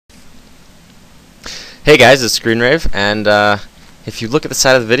Hey guys, it's ScreenRave, and if you look at the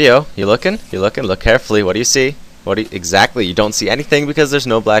side of the video, you looking? Look carefully. What do you see? Exactly? You don't see anything because there's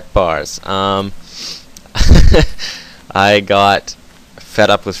no black bars. I got fed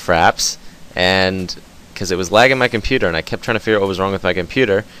up with Fraps, and because it was lagging my computer, and I kept trying to figure out what was wrong with my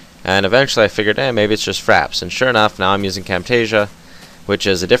computer, and eventually I figured, maybe it's just Fraps. And sure enough, now I'm using Camtasia, which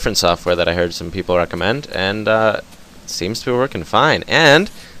is a different software that I heard some people recommend, and it seems to be working fine.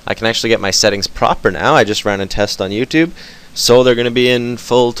 And I can actually get my settings proper now. I just ran a test on YouTube, so they're going to be in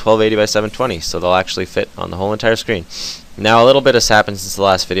full 1280 by 720, so they'll actually fit on the whole entire screen. Now, a little bit has happened since the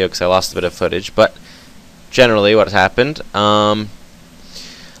last video because I lost a bit of footage, but generally what happened, I'm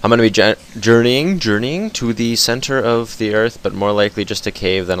going to be journeying to the center of the Earth, but more likely just a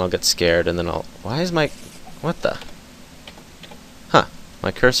cave. Then I'll get scared, and then I'll... Why is my... What the... Huh.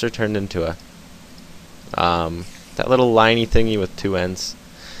 My cursor turned into a... that little liney thingy with two ends.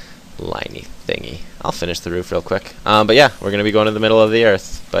 Liney thingy. I'll finish the roof real quick. But yeah, we're going to be going to the middle of the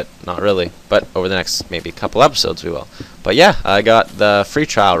Earth, but not really. But over the next maybe couple episodes we will. But yeah, I got the free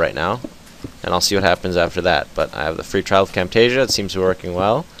trial right now, and I'll see what happens after that. But I have the free trial of Camtasia. It seems to be working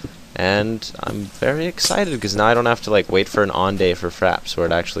well, and I'm very excited because now I don't have to like wait for an on day for Fraps where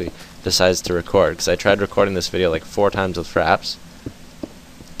it actually decides to record. Because I tried recording this video like 4 times with Fraps,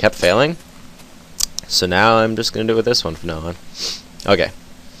 kept failing. So now I'm just going to do it with this one from now on. Okay.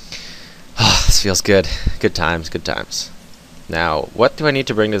 This feels good. Good times, good times. Now, what do I need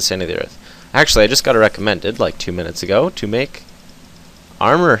to bring to the center of the Earth? Actually, I just got recommended like 2 minutes ago to make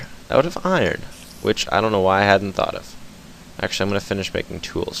armor out of iron, which I don't know why I hadn't thought of. Actually, I'm going to finish making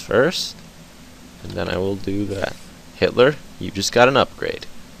tools first, and then I will do that. Hitler, you just got an upgrade.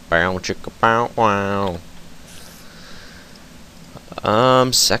 Bow chicka bow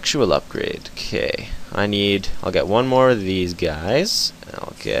wow. Sexual upgrade. Okay. I'll get 1 more of these guys, and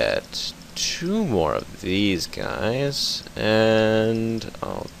I'll get 2 more of these guys, and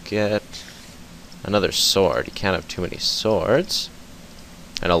I'll get another sword. You can't have too many swords.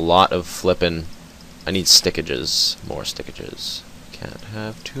 And a lot of flippin'... I need stickages. More stickages. Can't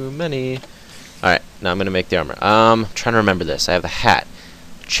have too many. Alright, now I'm gonna make the armor. I'm trying to remember this. I have the hat.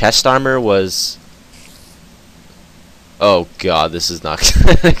 Chest armor was... Oh god, this is not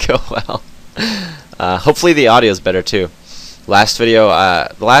gonna go well. Hopefully the audio is better too. Last video,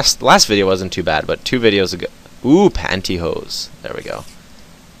 the last video wasn't too bad, but 2 videos ago. Ooh, pantyhose. There we go.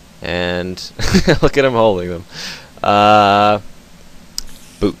 And look at him holding them.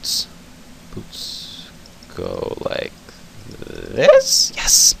 Boots. Boots go like this.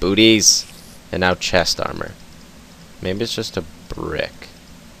 Yes, booties. And now chest armor. Maybe it's just a brick.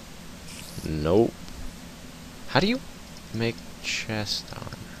 Nope. How do you make chest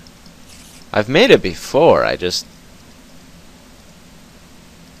armor? I've made it before.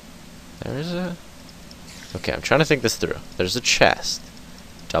 There's a... Okay, I'm trying to think this through. There's a chest.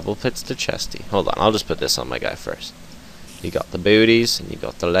 Double pits to chesty. Hold on, I'll just put this on my guy first. You got the booties, and you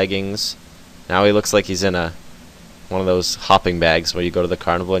got the leggings. Now he looks like he's in one of those hopping bags where you go to the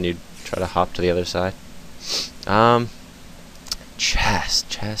carnival and you try to hop to the other side.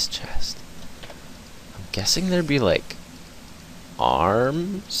 Chest. I'm guessing there'd be like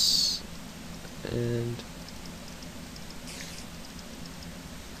arms and...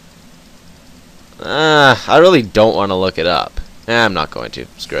 I really don't want to look it up. I'm not going to.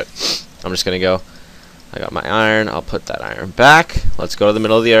 Screw it. I'm just going to go. I got my iron. I'll put that iron back. Let's go to the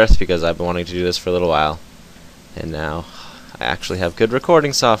middle of the Earth because I've been wanting to do this for a little while. And now I actually have good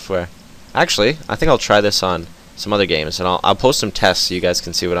recording software. Actually, I think I'll try this on some other games. And I'll post some tests so you guys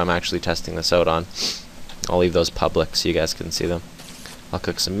can see what I'm actually testing this out on. I'll leave those public so you guys can see them. I'll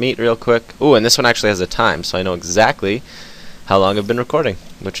cook some meat real quick. Ooh, and this one actually has a time, so I know exactly how long I've been recording,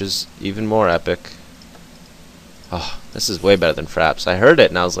 which is even more epic. Oh, this is way better than Fraps. I heard it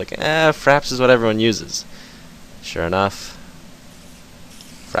and I was like, Fraps is what everyone uses. Sure enough,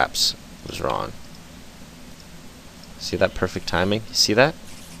 Fraps was wrong. See that perfect timing? You see that?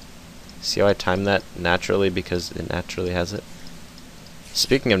 See how I timed that naturally because it naturally has it?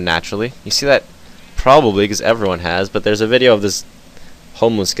 Speaking of naturally, you see that probably because everyone has, but there's a video of this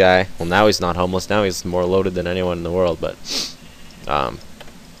homeless guy. Well, now he's not homeless. Now he's more loaded than anyone in the world, but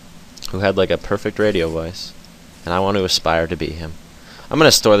who had like a perfect radio voice, and I want to aspire to be him. I'm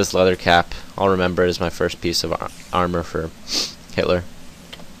gonna store this leather cap. I'll remember it as my first piece of armor for Hitler.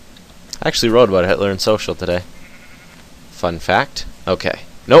 I actually wrote about Hitler in Social today. Fun fact. Okay.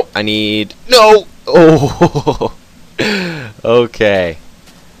 Nope. I need no. Oh. Okay.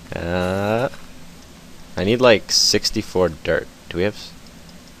 I need like 64 dirt. Do we have?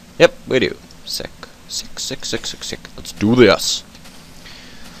 Yep, we do. Sick. Let's do this.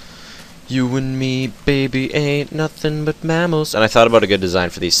 You and me, baby, ain't nothing but mammals. And I thought about a good design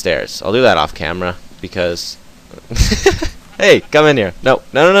for these stairs. I'll do that off camera because. Hey, come in here. No,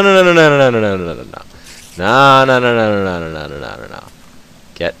 no, no, no, no, no, no, no, no, no, no, no, no. No, no, no, no, no, no, no, no, no, no, no.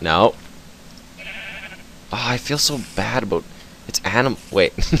 Get no. Oh, I feel so bad about it's animal.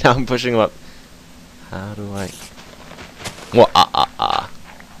 Wait, now I'm pushing him up. How do I? Well,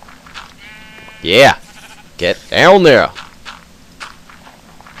 yeah, get down there.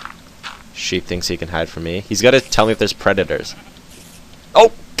 Sheep thinks he can hide from me. He's got to tell me if there's predators.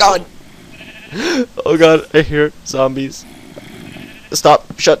 Oh God! Oh God! I hear zombies.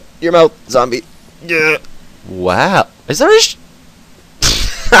 Stop! Shut your mouth, zombie. Yeah. Wow. Is there a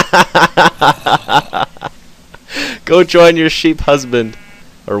Go join your sheep husband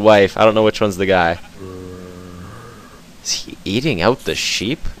or wife. I don't know which one's the guy. Is he eating out the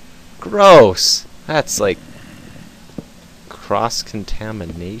sheep? Gross. That's like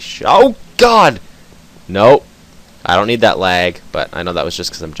cross-contamination. Oh God! No. I don't need that lag, but I know that was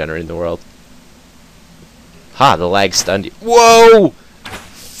just because I'm generating the world. Ha! The lag stunned you. Whoa!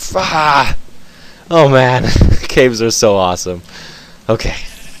 Ah. Oh man. Caves are so awesome. Okay.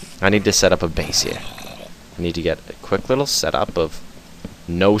 I need to set up a base here. I need to get a quick little setup of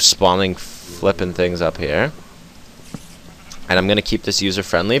no spawning flipping things up here. And I'm going to keep this user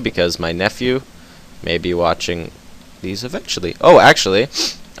friendly because my nephew may be watching these eventually. Oh, actually,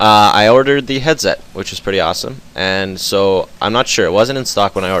 I ordered the headset, which is pretty awesome. And so I'm not sure. It wasn't in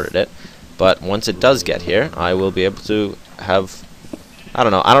stock when I ordered it. But once it does get here, I will be able to have... I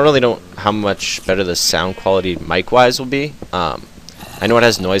don't know. I don't really know how much better the sound quality mic-wise will be. I know it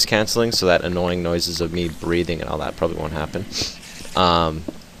has noise canceling, so that annoying noises of me breathing and all that probably won't happen.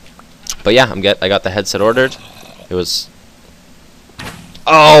 But yeah, I got the headset ordered. It was...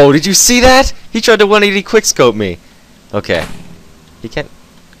 Oh, did you see that? He tried to 180 quickscope me. Okay. He can't...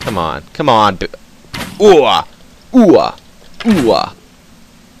 Come on. Come on. Ooh. Ooh. Ooh.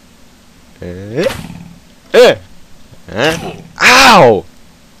 Ow!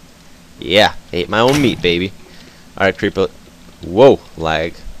 Yeah, ate my own meat, baby. Alright, creeper. Whoa,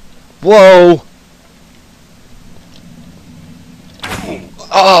 lag. Whoa!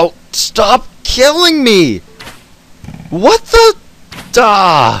 Oh, stop killing me! What the?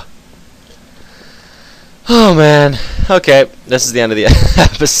 Duh! Oh man. Okay, this is the end of the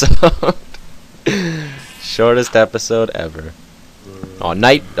episode. Shortest episode ever. Oh,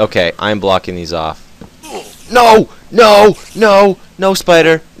 night. Okay, I'm blocking these off. No! No! No! No,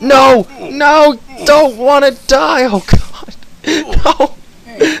 spider! No! No! Don't want to die! Oh God! No!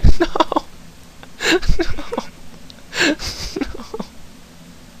 No! No! No!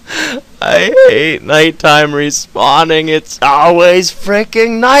 I hate nighttime respawning. It's always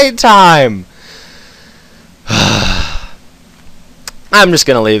freaking nighttime. I'm just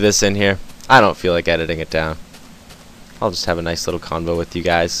gonna leave this in here. I don't feel like editing it down. I'll just have a nice little convo with you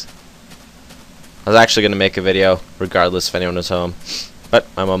guys. I was actually going to make a video, regardless if anyone was home. But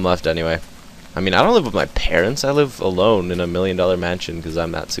my mom left anyway. I mean, I don't live with my parents. I live alone in a $1 million mansion because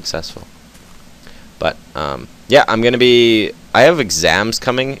I'm that successful. But, yeah, I'm going to be... I have exams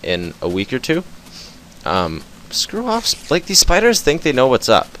coming in a week or two. Screw off. Like, these spiders think they know what's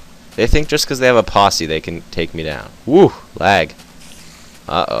up. They think just because they have a posse, they can take me down. Woo! Lag.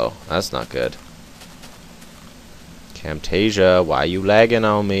 Uh-oh. That's not good. Camtasia, why you lagging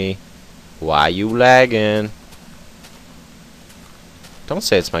on me? Why you lagging? Don't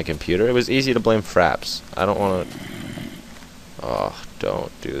say it's my computer. It was easy to blame Fraps. I don't want to... Oh,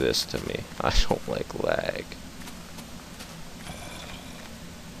 don't do this to me. I don't like lag.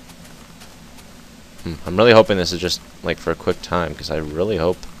 I'm really hoping this is just, like, for a quick time, because I really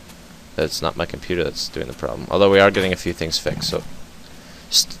hope that it's not my computer that's doing the problem. Although we are getting a few things fixed, so...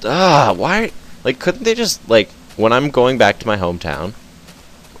 why... Like, couldn't they just, like, when I'm going back to my hometown...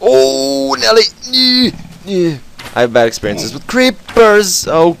 Oh, Nelly! I have bad experiences with creepers!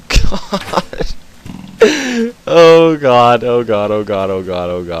 Oh, God! Oh, God, oh, God, oh, God, oh, God,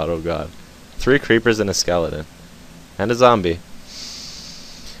 oh, God, oh, God. 3 creepers and a skeleton. And a zombie.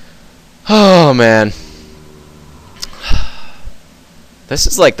 Oh, man. This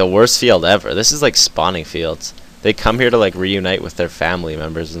is like the worst field ever. This is like spawning fields. They come here to like reunite with their family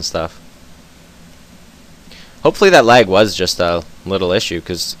members and stuff. Hopefully that lag was just a little issue,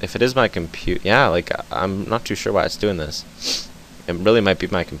 because if it is my computer... Yeah, like, I'm not too sure why it's doing this. It really might be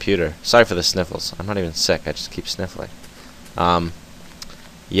my computer. Sorry for the sniffles. I'm not even sick. I just keep sniffling.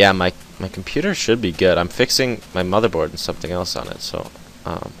 Yeah, my computer should be good. I'm fixing my motherboard and something else on it, so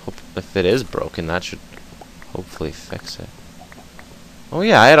if it is broken, that should hopefully fix it. Oh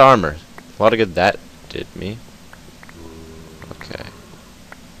yeah, I had armor. A lot of good that did me. Okay.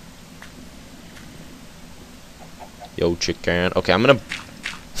 Yo, chicken. Okay, I'm gonna...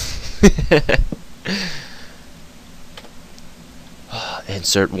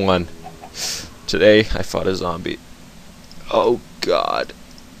 Insert one. Today, I fought a zombie. Oh, God.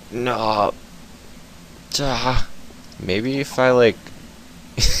 No. Maybe if I, like...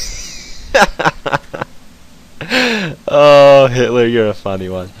 Oh, Hitler, you're a funny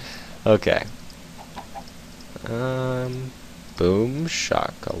one. Okay. Boom,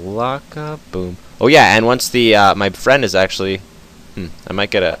 shakalaka, boom. Oh yeah, and once the my friend is actually, I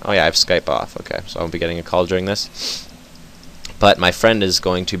might get a. Oh yeah, I have Skype off. Okay, so I won't be getting a call during this. But my friend is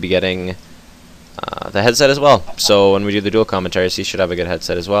going to be getting the headset as well. So when we do the dual commentaries, he should have a good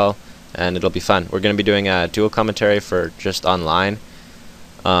headset as well, and it'll be fun. We're going to be doing a dual commentary for just online.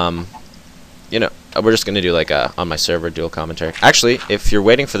 You know, we're just going to do like a on my server dual commentary. Actually, if you're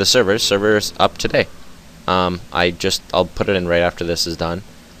waiting for the server's up today. I'll put it in right after this is done.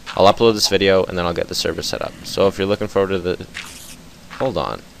 I'll upload this video and then I'll get the server set up. So if you're looking forward to the... Hold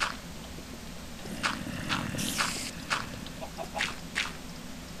on.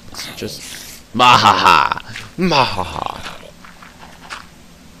 It's just... Mahaha! Mahaha!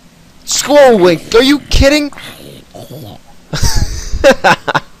 Squirrel Wink! Are you kidding?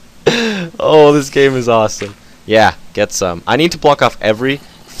 Oh, this game is awesome. Yeah, get some. I need to block off every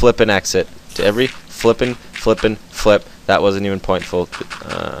flippin' exit to every flippin' flip. That wasn't even pointful.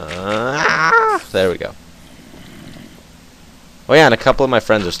 There we go. Oh yeah, and a couple of my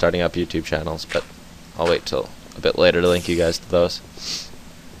friends are starting up YouTube channels, but I'll wait till a bit later to link you guys to those.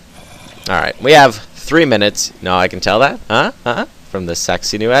 Alright, we have 3 minutes. No, I can tell that. Huh? From the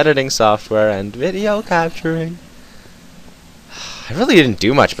sexy new editing software and video capturing. I really didn't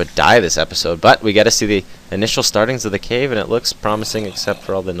do much but die this episode, but we get to see the initial startings of the cave, and it looks promising except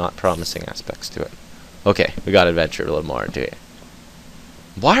for all the not promising aspects to it. Okay, we got to adventure a little more into it.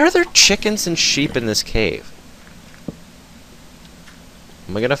 Why are there chickens and sheep in this cave?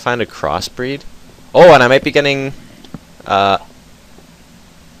 Am I going to find a crossbreed? Oh, and I might be getting... Come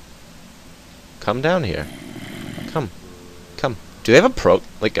down here. Come. Do they have a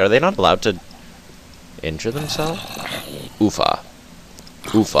like, are they not allowed to injure themselves? Oofa.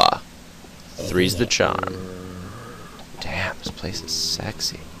 Three's the charm. Damn, this place is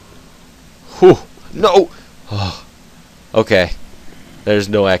sexy. Whew. No! Oh. Okay. There's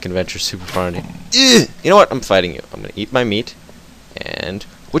no I can venture super far in here. You know what? I'm fighting you. I'm gonna eat my meat. And...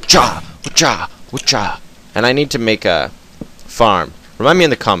 Wutcha! And I need to make a farm. Remind me in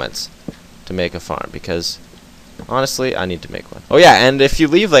the comments to make a farm, because honestly, I need to make one. Oh yeah, and if you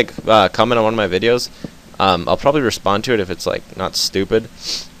leave like a comment on one of my videos, I'll probably respond to it if it's like not stupid.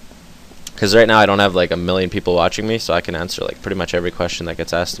 Because right now I don't have like 1 million people watching me, so I can answer like pretty much every question that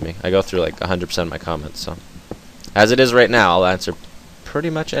gets asked to me. I go through like 100% of my comments, so as it is right now, I'll answer pretty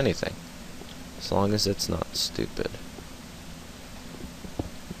much anything, as long as it's not stupid.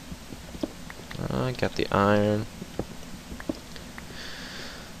 I got the iron.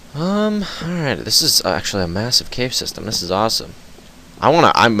 Alright, this is actually a massive cave system. This is awesome.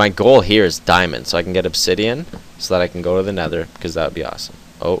 My goal here is diamond, so I can get obsidian, so that I can go to the nether, because that would be awesome.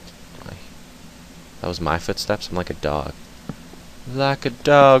 Oh, that was my footsteps? I'm like a dog. Like a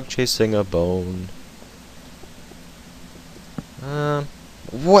dog chasing a bone.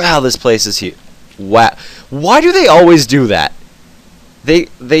 Wow, this place is huge. Wow. Why do they always do that?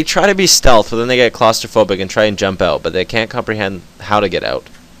 They try to be stealth, but then they get claustrophobic and try and jump out, but they can't comprehend how to get out.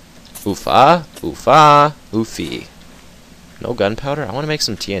 Oofa, oofy. No gunpowder? I want to make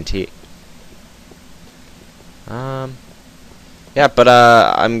some TNT. Yeah, but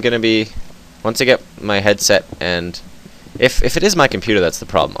I'm gonna be, once I get my headset, and if it is my computer that's the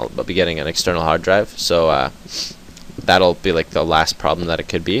problem, I'll be getting an external hard drive, so that'll be like the last problem that it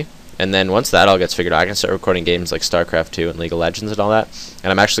could be. And then once that all gets figured out, I can start recording games like StarCraft 2 and League of Legends and all that.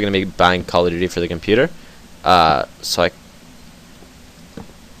 And I'm actually going to be buying Call of Duty for the computer. So I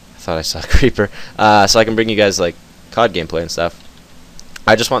thought I saw a creeper. So I can bring you guys like COD gameplay and stuff.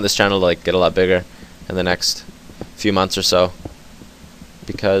 I just want this channel to like get a lot bigger in the next few months or so,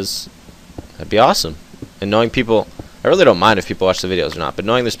 because that'd be awesome. And knowing people, I really don't mind if people watch the videos or not, but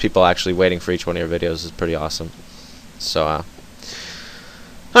knowing there's people actually waiting for each one of your videos is pretty awesome. So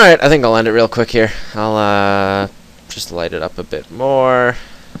alright, I think I'll end it real quick here. I'll just light it up a bit more.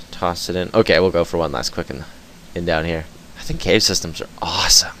 Toss it in. Okay, we'll go for one last quick in down here. I think cave systems are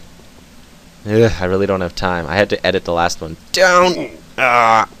awesome. Ugh, I really don't have time. I had to edit the last one. Down!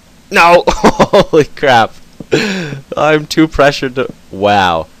 No! Holy crap. I'm too pressured to...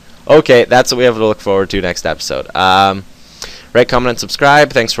 Wow. Okay, that's what we have to look forward to next episode. Rate, comment, and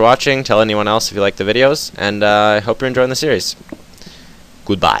subscribe. Thanks for watching. Tell anyone else if you like the videos. And I hope you're enjoying the series.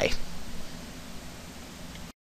 Goodbye.